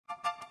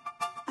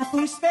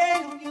put a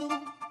spell on you,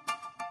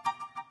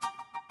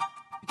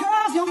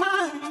 because you're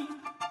mine.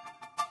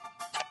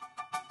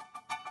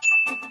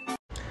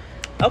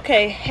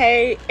 Okay,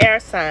 hey air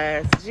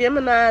signs,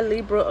 Gemini,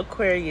 Libra,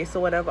 Aquarius, or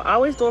whatever.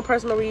 Always doing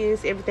personal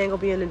readings. Everything will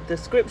be in the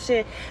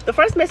description. The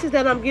first message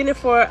that I'm getting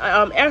for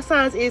air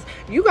signs is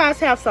you guys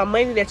have some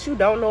money that you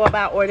don't know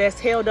about, or that's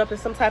held up in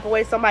some type of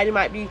way. Somebody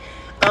might be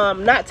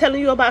not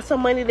telling you about some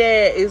money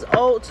that is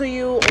owed to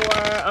you,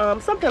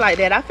 or something like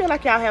that. I feel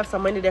like y'all have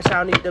some money that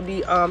y'all need to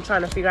be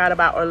trying to figure out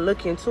about or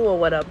look into or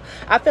whatever.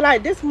 I feel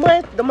like this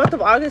month, the month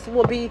of August,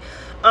 will be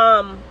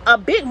a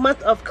big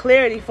month of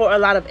clarity for a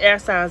lot of air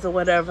signs or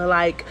whatever.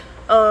 Like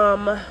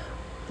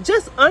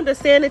just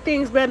understanding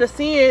things better,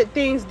 seeing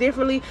things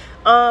differently,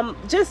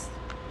 just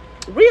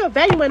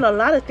reevaluating a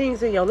lot of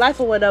things in your life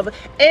or whatever,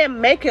 and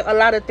making a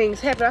lot of things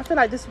happen. I feel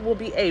like this will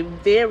be a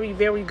very,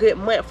 very good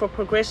month for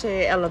progression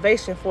and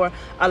elevation for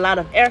a lot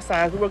of air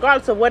signs.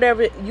 Regardless of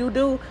whatever you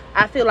do,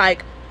 I feel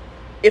like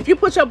if you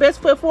put your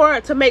best foot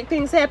forward to make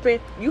things happen,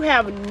 you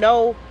have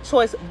no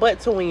choice but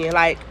to win.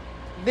 Like,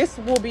 this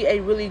will be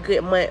a really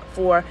good month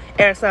for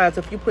air signs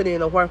if you put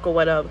in the work or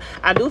whatever.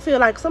 I do feel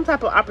like some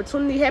type of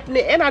opportunity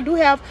happening, and I do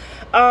have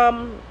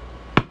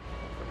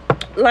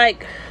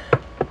like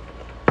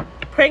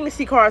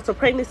pregnancy cards or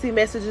pregnancy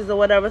messages or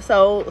whatever.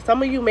 So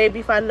some of you may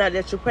be finding out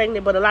that you're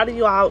pregnant, but a lot of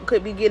you all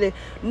could be getting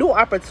new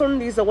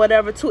opportunities or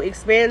whatever to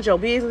expand your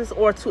business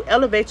or to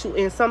elevate you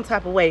in some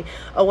type of way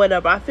or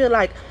whatever. I feel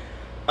like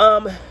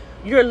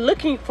you're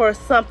looking for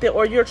something,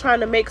 or you're trying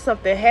to make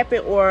something happen,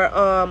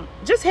 or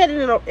just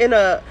heading in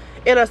a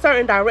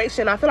certain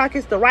direction. I feel like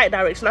it's the right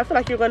direction. I feel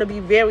like you're going to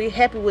be very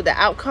happy with the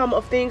outcome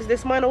of things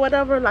this month or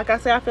whatever. Like I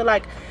said, I feel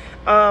like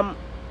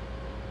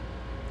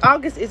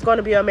August is going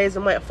to be an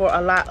amazing month for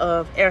a lot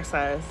of air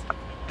signs.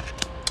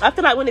 I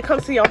feel like when it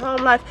comes to your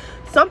home life,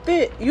 some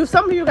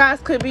of you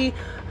guys could be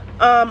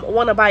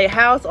want to buy a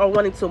house, or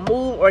wanting to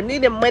move, or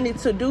needing money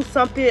to do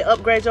something,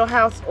 upgrade your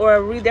house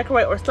or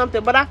redecorate or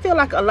something. But I feel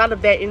like a lot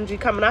of that energy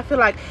coming. I feel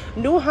like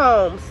new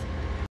homes,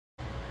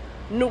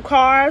 new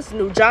cars,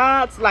 new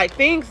jobs, like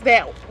things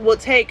that will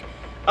take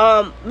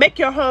make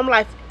your home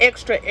life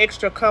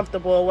extra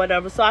comfortable or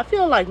whatever. So I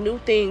feel like new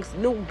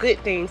good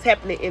things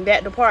happening in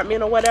that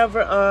department or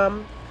whatever.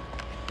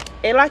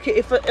 And like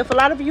if a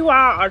lot of you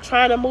are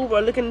trying to move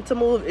or looking to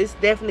move, it's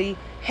definitely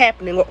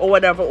happening or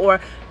whatever.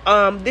 Or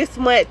this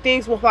month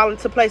things will fall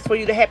into place for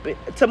you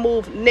to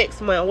move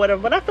next month or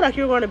whatever. But I feel like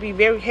you're going to be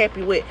very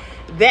happy with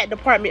that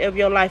department of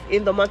your life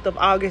in the month of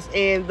August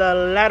and the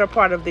latter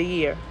part of the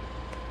year.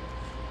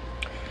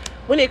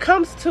 When it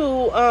comes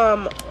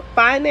to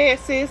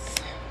finances,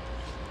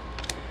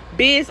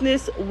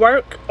 business,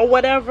 work, or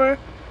whatever,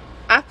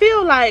 I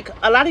feel like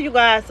a lot of you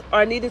guys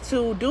are needed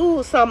to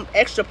do some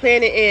extra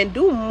planning and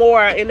do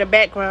more in the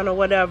background or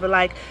whatever.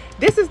 Like,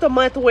 this is the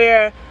month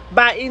where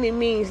by any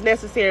means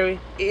necessary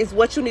is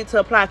what you need to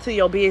apply to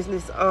your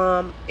business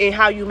and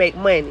how you make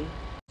money.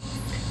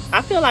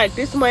 I feel like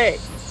this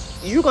month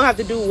you're gonna have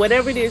to do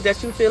whatever it is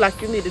that you feel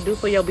like you need to do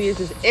for your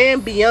business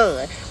and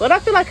beyond. But I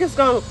feel like it's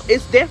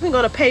definitely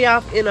gonna pay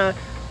off in a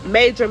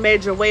major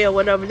way or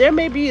whatever. There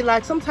may be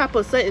like some type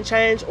of sudden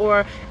change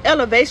or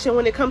elevation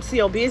when it comes to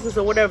your business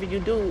or whatever you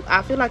do.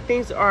 I feel like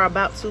things are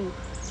about to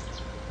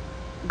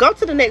go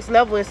to the next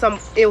level in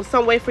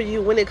some way for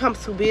you when it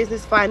comes to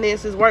business,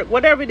 finances, work,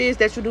 whatever it is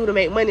that you do to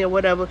make money or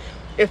whatever.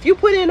 If you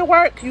put in the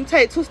work, you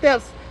take 2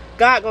 steps,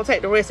 God gonna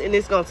take the rest, and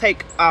it's gonna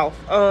take off.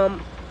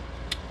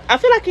 I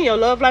feel like in your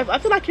love life, I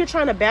feel like you're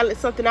trying to balance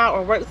something out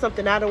or work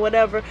something out or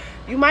whatever.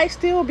 You might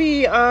still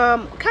be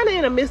kind of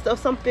in the midst of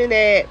something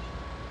that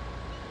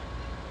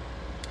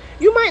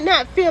you might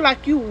not feel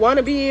like you want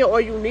to be in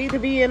or you need to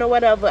be in or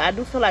whatever. I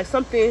do feel like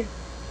something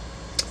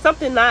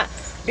not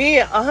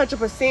being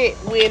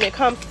 100% when it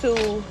comes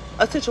to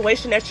a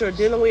situation that you're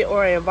dealing with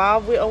or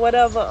involved with or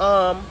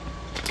whatever.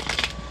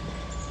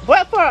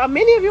 But for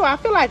many of you, I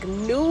feel like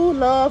new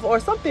love or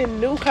something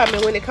new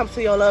coming when it comes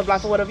to your love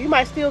life or whatever. You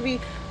might still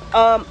be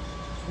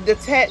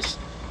attached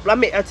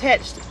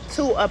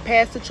to a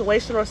past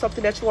situation or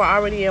something that you are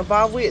already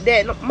involved with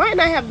that might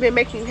not have been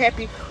making you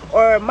happy,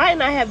 or might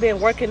not have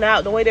been working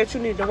out the way that you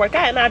need to work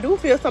out. And I do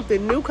feel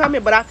something new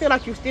coming, but I feel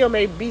like you still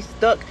may be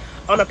stuck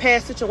on a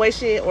past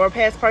situation or a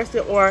past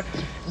person, or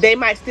they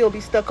might still be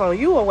stuck on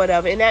you or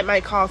whatever, and that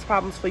might cause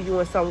problems for you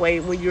in some way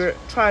when you're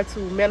trying to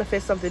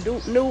manifest something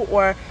new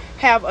or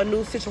have a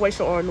new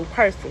situation or a new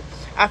person.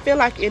 I feel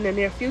like in the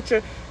near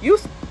future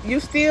you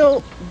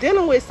still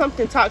dealing with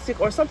something toxic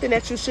or something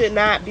that you should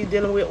not be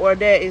dealing with, or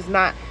that is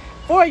not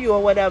for you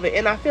or whatever.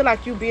 And I feel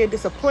like you being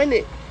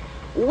disappointed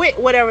with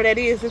whatever that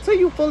is until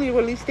you fully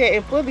release that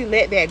and fully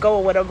let that go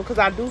or whatever, because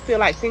I do feel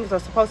like things are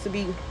supposed to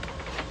be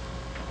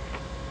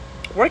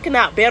working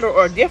out better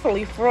or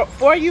differently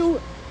for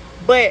you,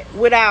 but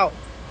without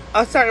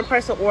a certain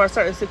person or a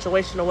certain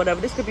situation or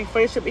whatever. This could be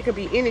friendship, it could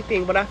be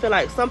anything, but I feel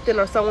like something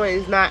or someone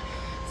is not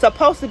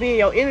supposed to be in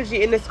your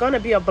energy, and it's going to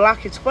be a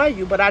blockage for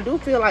you. But I do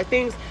feel like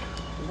things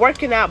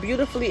working out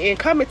beautifully and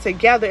coming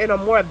together in a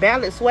more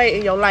balanced way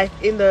in your life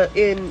in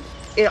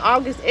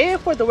August and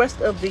for the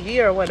rest of the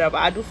year or whatever.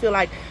 I do feel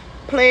like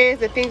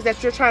plans and things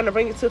that you're trying to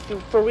bring into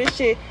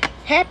fruition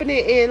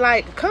happening and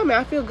like coming.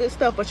 I feel good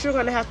stuff, but you're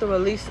gonna have to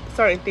release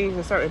certain things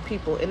and certain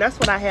people, and that's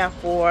what I have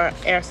for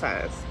air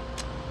signs.